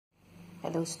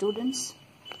Hello students,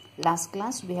 last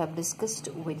class we have discussed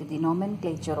with the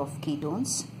nomenclature of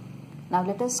ketones. Now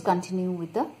let us continue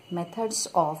with the methods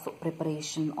of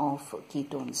preparation of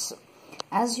ketones.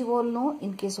 As you all know,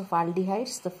 in case of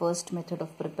aldehydes, the first method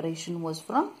of preparation was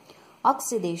from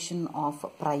oxidation of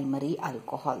primary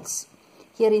alcohols.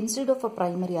 Here instead of a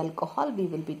primary alcohol, we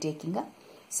will be taking a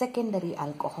secondary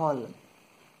alcohol.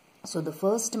 So the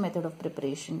first method of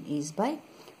preparation is by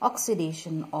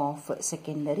oxidation of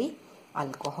secondary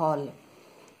alcohol.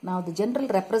 Now the general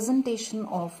representation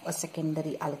of a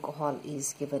secondary alcohol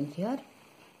is given here.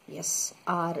 Yes,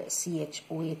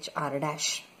 RCHOH R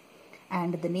dash.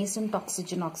 And the nascent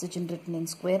oxygen written in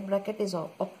square bracket is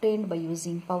obtained by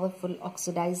using powerful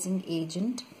oxidizing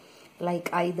agent like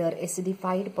either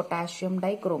acidified potassium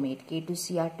dichromate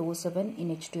K2Cr2O7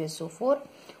 in H2SO4,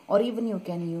 or even you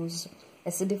can use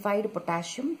acidified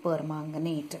potassium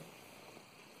permanganate.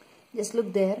 Just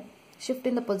look there. Shift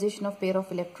in the position of pair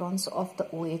of electrons of the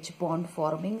OH bond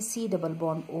forming C double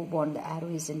bond O bond. The arrow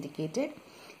is indicated.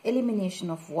 Elimination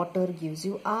of water gives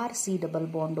you R C double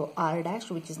bond O R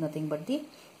dash, which is nothing but the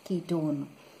ketone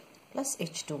plus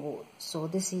H2O. So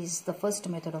this is the first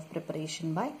method of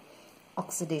preparation by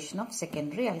oxidation of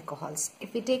secondary alcohols.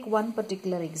 If we take one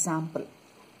particular example,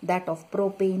 that of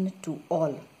propane to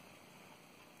all,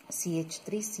 CH3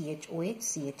 CHOH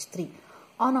CH3.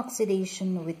 On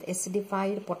oxidation with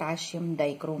acidified potassium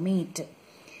dichromate,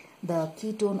 the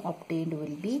ketone obtained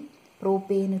will be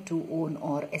propane 2-one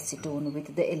or acetone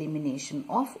with the elimination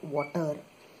of water.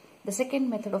 The second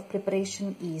method of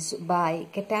preparation is by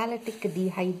catalytic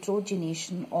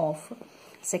dehydrogenation of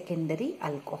secondary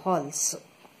alcohols.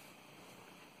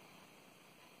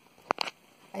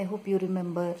 I hope you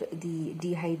remember the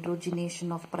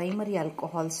dehydrogenation of primary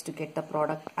alcohols to get the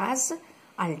product as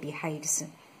aldehydes.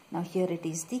 Now here it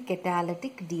is the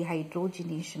catalytic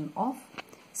dehydrogenation of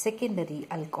secondary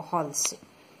alcohols.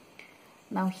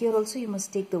 Now here also you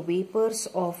must take the vapors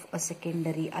of a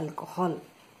secondary alcohol.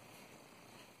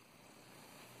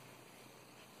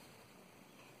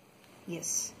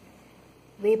 Yes,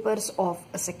 vapors of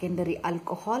a secondary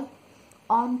alcohol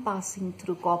on passing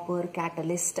through copper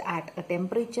catalyst at a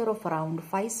temperature of around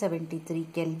 573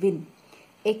 Kelvin.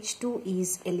 H2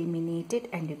 is eliminated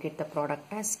and you get the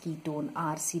product as ketone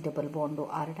RC double bond O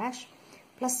R dash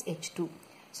plus H2.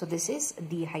 So this is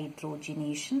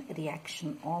dehydrogenation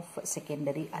reaction of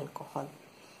secondary alcohol.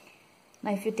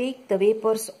 Now if you take the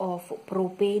vapors of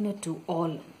propane to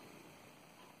all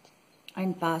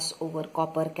and pass over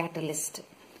copper catalyst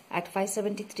at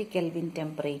 573 Kelvin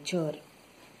temperature,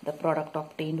 the product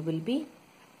obtained will be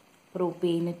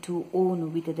propane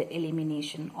 2-one with the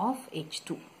elimination of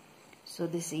H2. So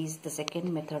this is the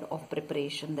second method of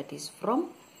preparation, that is from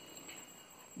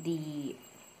the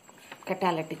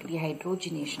catalytic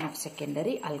dehydrogenation of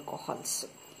secondary alcohols.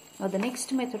 Now the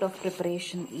next method of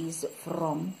preparation is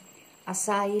from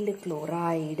acyl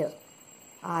chloride.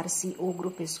 RCO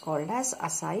group is called as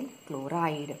acyl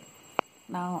chloride.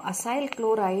 Now acyl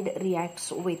chloride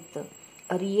reacts with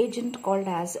a reagent called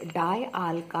as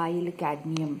dialkyl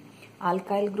cadmium.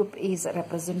 Alkyl group is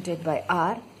represented by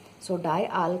R. So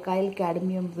dialkyl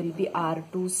cadmium will be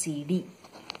R2CD.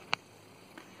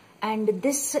 And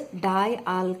this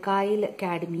dialkyl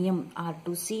cadmium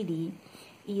R2CD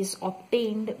is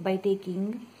obtained by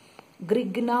taking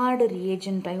Grignard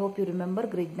reagent. I hope you remember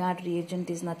Grignard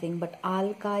reagent is nothing but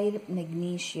alkyl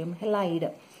magnesium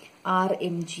halide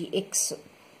RMgX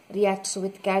reacts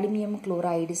with cadmium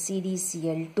chloride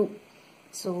CdCl2.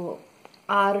 So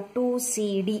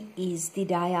R2CD is the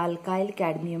dialkyl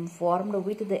cadmium formed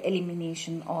with the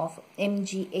elimination of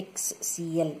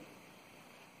MgXCl.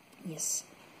 Yes.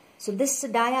 So this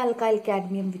dialkyl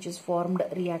cadmium which is formed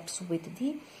reacts with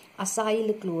the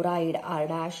acyl chloride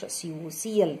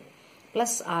R-COCl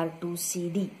plus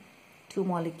R2CD. Two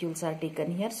molecules are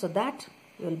taken here so that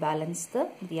you will balance the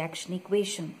reaction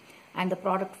equation. And the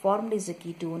product formed is a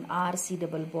ketone RC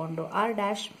double bond O R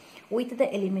dash with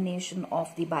the elimination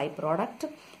of the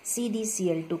byproduct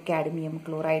CdCl2 cadmium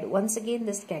chloride. Once again,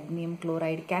 this cadmium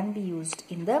chloride can be used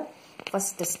in the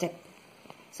first step.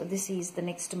 So this is the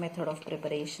next method of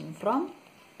preparation from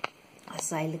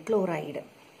acyl chloride.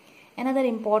 Another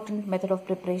important method of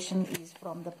preparation is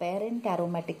from the parent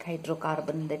aromatic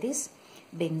hydrocarbon, that is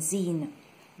benzene.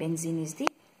 Benzene is the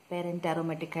parent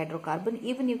aromatic hydrocarbon.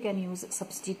 Even you can use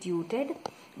substituted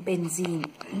benzene,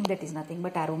 that is nothing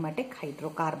but aromatic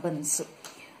hydrocarbons.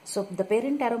 So the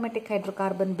parent aromatic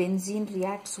hydrocarbon benzene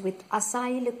reacts with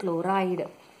acyl chloride.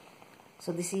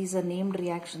 So this is a named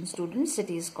reaction, students. It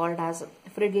is called as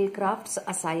Friedel-Crafts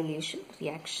acylation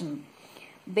reaction.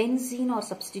 Benzene or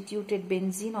substituted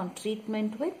benzene on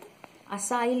treatment with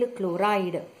acyl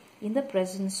chloride in the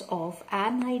presence of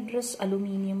anhydrous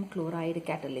aluminium chloride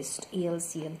catalyst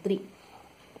AlCl3.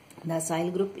 The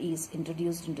acyl group is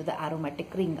introduced into the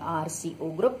aromatic ring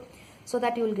RCO group, so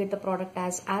that you will get the product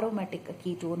as aromatic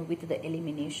ketone with the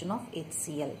elimination of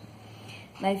HCl.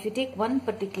 Now if you take one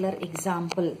particular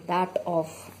example, that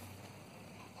of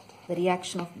the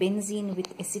reaction of benzene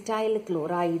with acetyl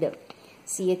chloride,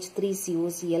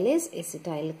 CH3COCl is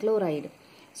acetyl chloride.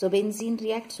 So benzene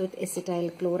reacts with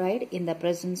acetyl chloride in the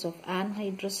presence of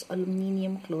anhydrous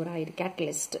aluminium chloride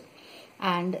catalyst,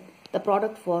 and the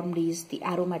product formed is the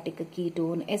aromatic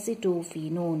ketone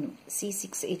acetophenone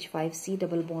C6H5C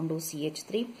double bond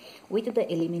OCH3 with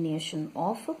the elimination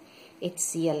of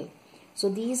HCl. So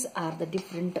these are the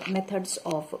different methods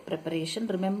of preparation.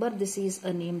 Remember, this is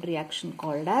a named reaction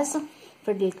called as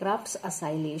Friedel-Crafts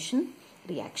acylation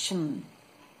reaction.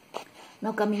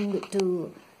 Now coming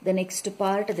to the next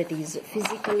part, that is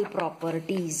physical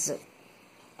properties.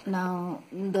 Now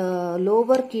the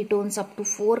lower ketones up to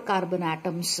 4 carbon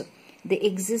atoms, they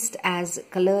exist as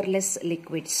colorless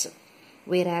liquids,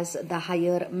 whereas the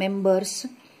higher members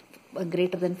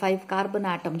greater than 5 carbon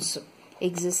atoms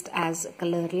exist as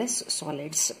colorless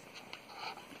solids.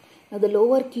 Now the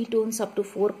lower ketones up to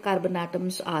 4 carbon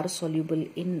atoms are soluble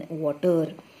in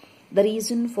water. The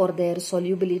reason for their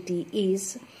solubility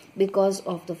is because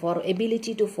of the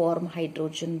ability to form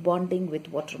hydrogen bonding with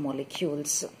water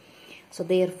molecules. So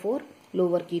therefore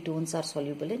lower ketones are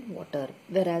soluble in water,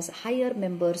 whereas higher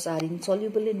members are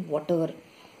insoluble in water,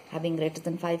 having greater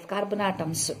than 5 carbon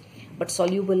atoms, but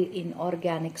soluble in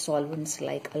organic solvents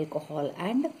like alcohol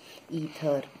and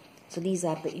ether. So these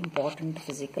are the important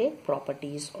physical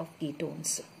properties of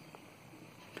ketones.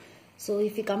 So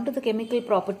if we come to the chemical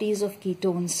properties of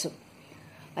ketones,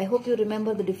 I hope you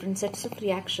remember the different sets of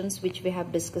reactions which we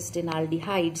have discussed in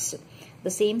aldehydes. The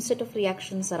same set of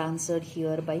reactions are answered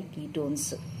here by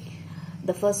ketones.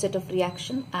 The first set of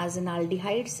reaction, as in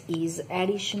aldehydes, is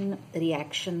addition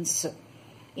reactions.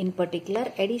 In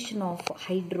particular, addition of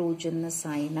hydrogen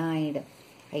cyanide.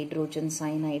 Hydrogen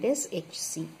cyanide is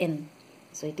HCN.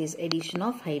 So it is addition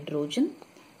of hydrogen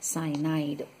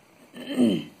cyanide.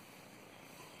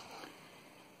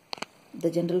 The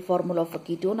general formula of a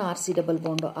ketone, RC double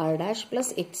bond R dash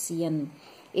plus HCN.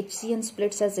 HCN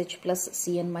splits as H plus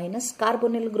Cn minus.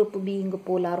 Carbonyl group being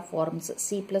polar forms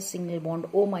C plus single bond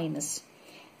O minus.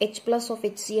 H plus of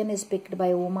HCN is picked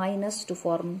by O minus to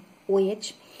form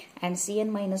OH, and Cn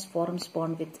minus forms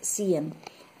bond with Cn.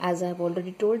 As I have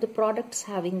already told, the products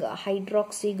having a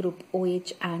hydroxy group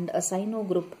OH and a cyano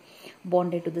group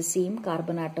bonded to the same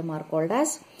carbon atom are called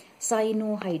as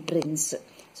cyanohydrins.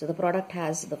 So the product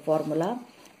has the formula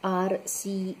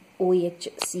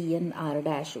RCOHCnR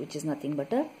dash, which is nothing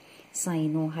but a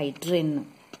cyanohydrin.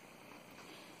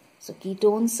 So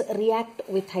ketones react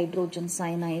with hydrogen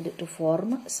cyanide to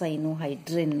form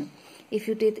cyanohydrin. If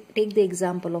you take the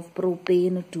example of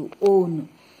propane to one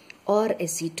or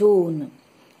acetone,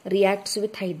 reacts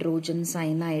with hydrogen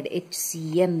cyanide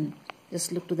HCN.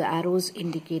 Just look to the arrows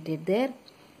indicated there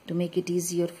to make it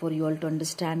easier for you all to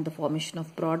understand the formation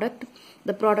of product.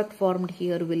 The product formed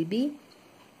here will be,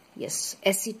 yes,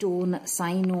 acetone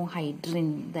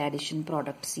cyanohydrin, the addition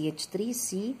product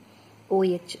CH3C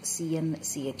OHCN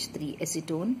CH3.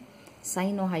 Acetone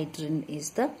cyanohydrin is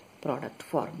the product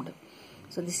formed.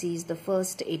 So this is the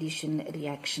first addition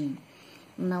reaction.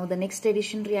 Now the next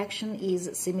addition reaction is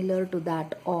similar to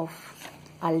that of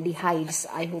aldehydes.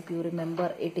 I hope you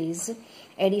remember, it is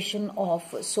addition of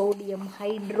sodium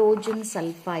hydrogen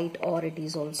sulfite, or it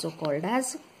is also called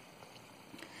as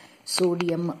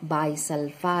sodium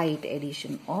bisulfite.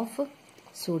 Addition of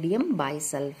sodium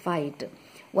bisulfite.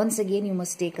 Once again, you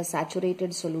must take a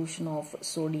saturated solution of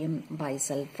sodium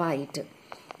bisulfite.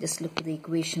 Just look at the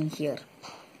equation here.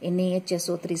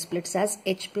 NaHSO3 splits as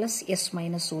H plus S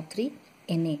minus O3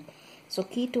 Na. So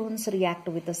ketones react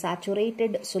with a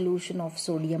saturated solution of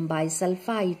sodium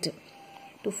bisulfite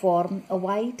to form a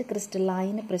white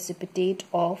crystalline precipitate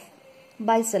of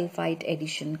bisulfite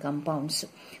addition compounds.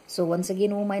 So once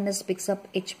again, O minus picks up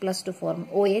H plus to form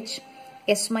OH.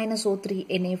 S minus O3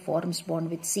 Na forms bond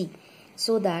with C.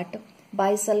 So that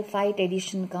bisulfite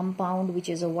addition compound, which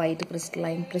is a white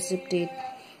crystalline precipitate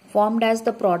formed as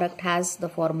the product, has the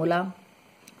formula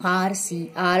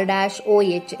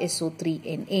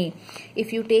RC(R-OH-SO3Na.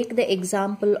 If you take the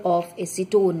example of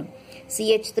acetone,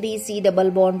 CH3C double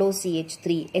bond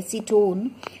OCH3,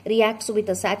 acetone reacts with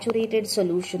a saturated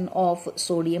solution of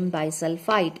sodium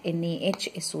bisulfite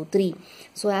NaHSO3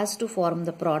 so as to form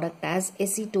the product as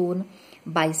acetone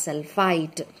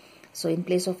bisulfite. So in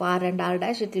place of R and R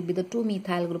dash, it will be the two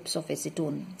methyl groups of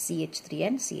acetone, CH3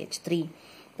 and CH3.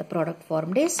 The product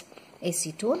formed is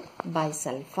acetone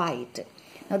bisulfite.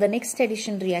 Now the next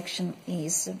addition reaction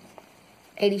is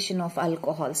addition of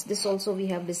alcohols. This also we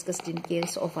have discussed in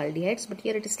case of aldehydes, but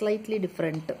here it is slightly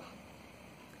different.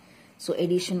 So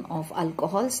addition of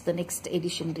alcohols, the next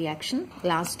addition reaction,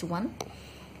 last one.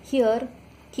 Here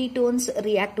ketones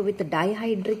react with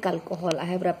dihydric alcohol. I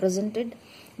have represented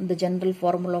the general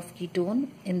formula of ketone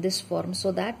in this form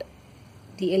so that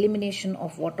the elimination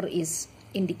of water is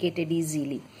indicated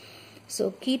easily.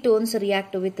 So ketones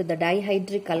react with the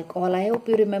dihydric alcohol. I hope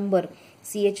you remember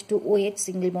CH2OH,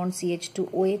 single bond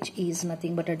CH2OH is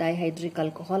nothing but a dihydric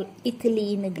alcohol,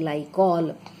 ethylene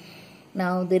glycol.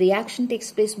 Now the reaction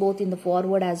takes place both in the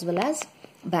forward as well as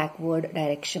backward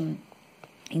direction.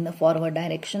 In the forward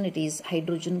direction, it is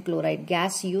hydrogen chloride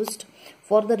gas used.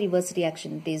 For the reverse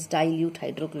reaction, it is dilute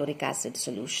hydrochloric acid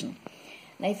solution.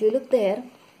 Now if you look there,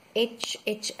 H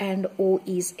and O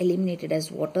is eliminated as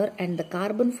water and the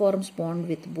carbon forms bond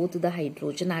with both the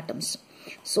hydrogen atoms,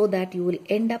 so that you will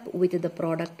end up with the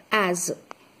product as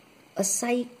a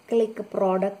cyclic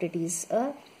product. It is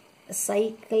a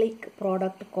cyclic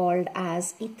product called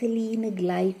as ethylene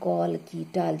glycol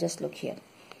ketal. Just look here,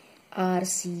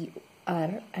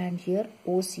 RCR and here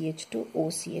OCH2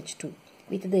 OCH2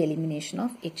 with the elimination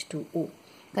of H2O.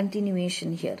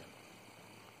 Continuation here,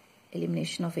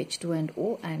 elimination of H2 and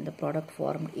O, and the product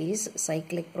formed is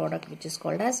cyclic product which is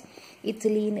called as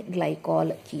ethylene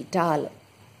glycol ketal.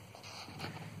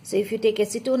 So if you take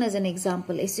acetone as an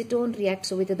example, acetone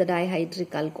reacts with the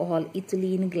dihydric alcohol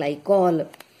ethylene glycol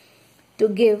to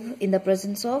give, in the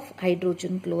presence of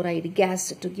hydrogen chloride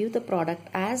gas, to give the product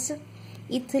as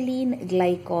ethylene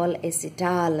glycol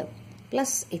acetal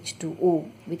plus H2O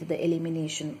with the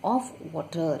elimination of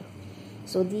water.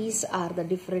 So these are the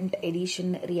different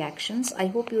addition reactions. I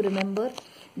hope you remember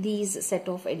these set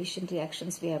of addition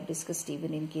reactions we have discussed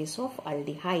even in case of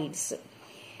aldehydes.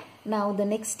 Now the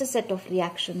next set of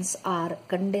reactions are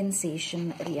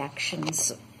condensation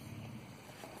reactions.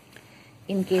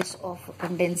 In case of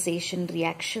condensation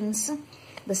reactions,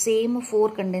 the same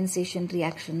 4 condensation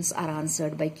reactions are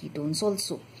answered by ketones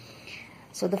also.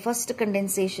 So the first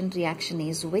condensation reaction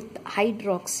is with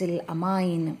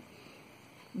hydroxylamine.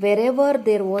 Wherever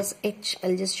there was H,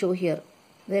 I'll just show here,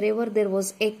 wherever there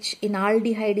was H in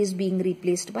aldehyde is being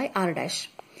replaced by R dash.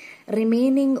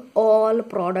 Remaining all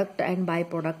product and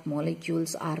byproduct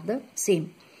molecules are the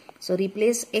same. So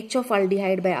replace H of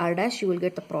aldehyde by R dash, you will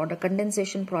get the product,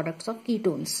 condensation products of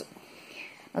ketones.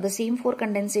 Now the same 4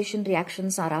 condensation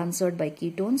reactions are answered by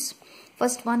ketones.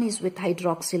 First one is with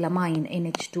hydroxylamine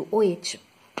NH2OH.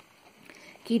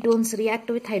 Ketones react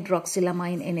with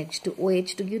hydroxylamine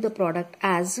NH2OH to give the product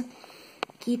as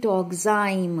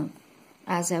ketoxime.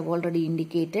 As I have already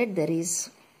indicated, there is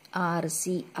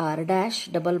RCR dash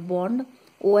double bond.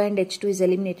 O and H2 is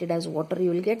eliminated as water.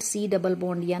 You will get C double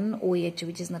bond NOH,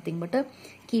 which is nothing but a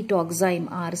ketoxime,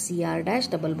 RCR dash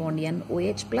double bond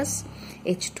NOH plus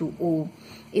H2O.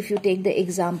 If you take the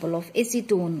example of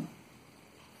acetone,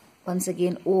 once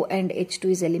again O and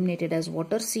H2 is eliminated as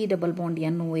water, C double bond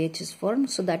NOH is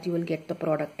formed, so that you will get the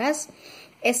product as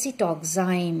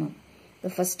acetoxime,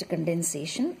 the first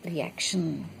condensation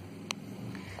reaction.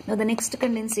 Now the next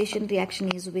condensation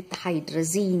reaction is with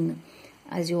hydrazine.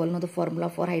 As you all know, the formula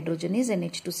for hydrogen is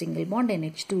NH2 single bond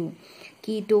NH2.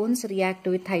 Ketones react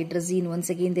with hydrazine. Once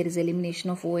again, there is elimination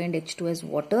of O and H2 as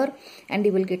water, and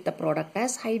you will get the product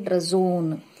as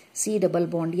hydrazone, C double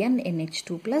bond N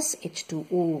NH2 plus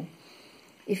H2O.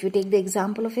 If you take the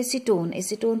example of acetone,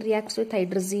 acetone reacts with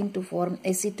hydrazine to form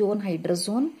acetone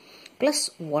hydrazone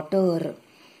plus water.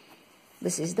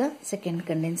 This is the second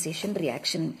condensation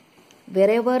reaction.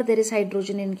 Wherever there is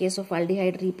hydrogen in case of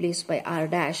aldehyde replaced by R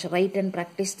dash, write and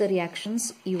practice the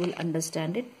reactions, you will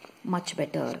understand it much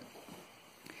better.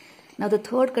 Now the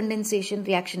third condensation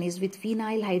reaction is with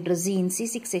phenylhydrazine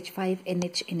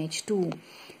C6H5NH2.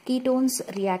 Ketones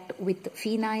react with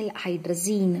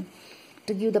phenylhydrazine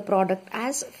to give the product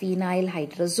as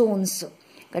phenylhydrazones.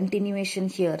 Continuation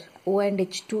here, O and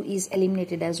H2 is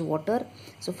eliminated as water.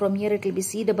 So from here it will be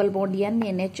C double bond N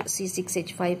NH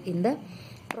C6H5 in the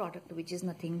product, which is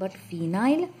nothing but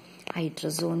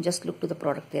phenylhydrazone. Just look to the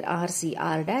product there,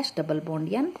 RCR dash double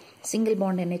bond N single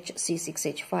bond NH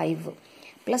C6H5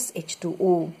 plus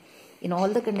H2O. In all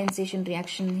the condensation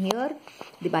reaction here,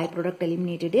 the byproduct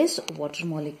eliminated is water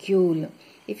molecule.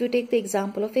 If you take the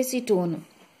example of acetone,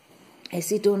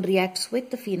 acetone reacts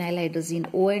with the phenylhydrazine.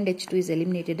 O and H2 is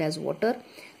eliminated as water.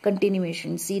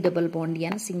 Continuation, C double bond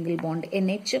N single bond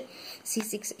NH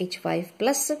C6H5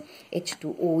 plus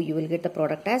H2O. You will get the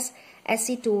product as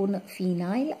acetone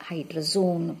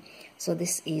phenylhydrazone. So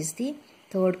this is the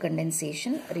third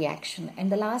condensation reaction.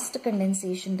 And the last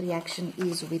condensation reaction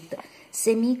is with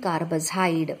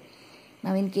semi-carbazide.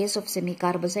 Now in case of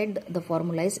semi-carbazide, the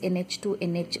formula is NH2,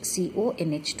 NHCO,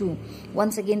 NH2.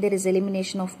 Once again there is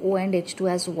elimination of O and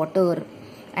H2 as water,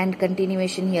 and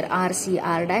continuation here RC,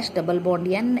 R dash, double bond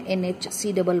N, NH,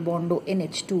 C double bond O,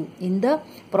 NH2 in the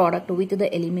product with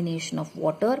the elimination of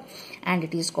water, and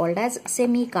it is called as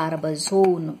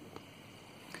semi-carbazone.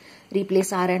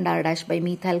 Replace R and R dash by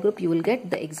methyl group, you will get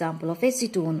the example of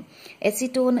acetone.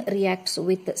 Acetone reacts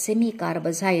with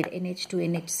semi-carbazide NH2,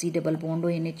 NHC double bond O,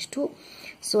 NH2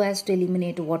 so as to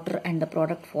eliminate water, and the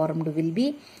product formed will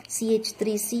be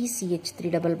CH3C,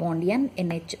 CH3 double bond N,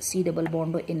 NHC double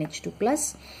bond O, NH2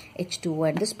 plus H2O,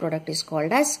 and this product is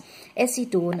called as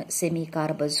acetone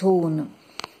semi-carbazone.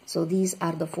 So these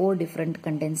are the 4 different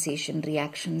condensation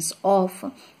reactions of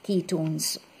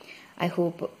ketones. I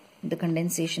hope the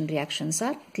condensation reactions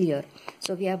are clear.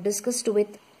 So we have discussed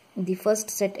with the first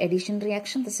set addition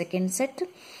reaction, the second set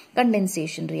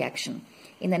condensation reaction.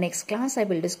 In the next class I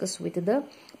will discuss with the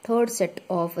third set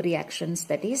of reactions,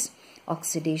 that is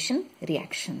oxidation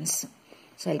reactions.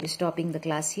 So I will be stopping the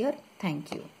class here.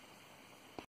 Thank you.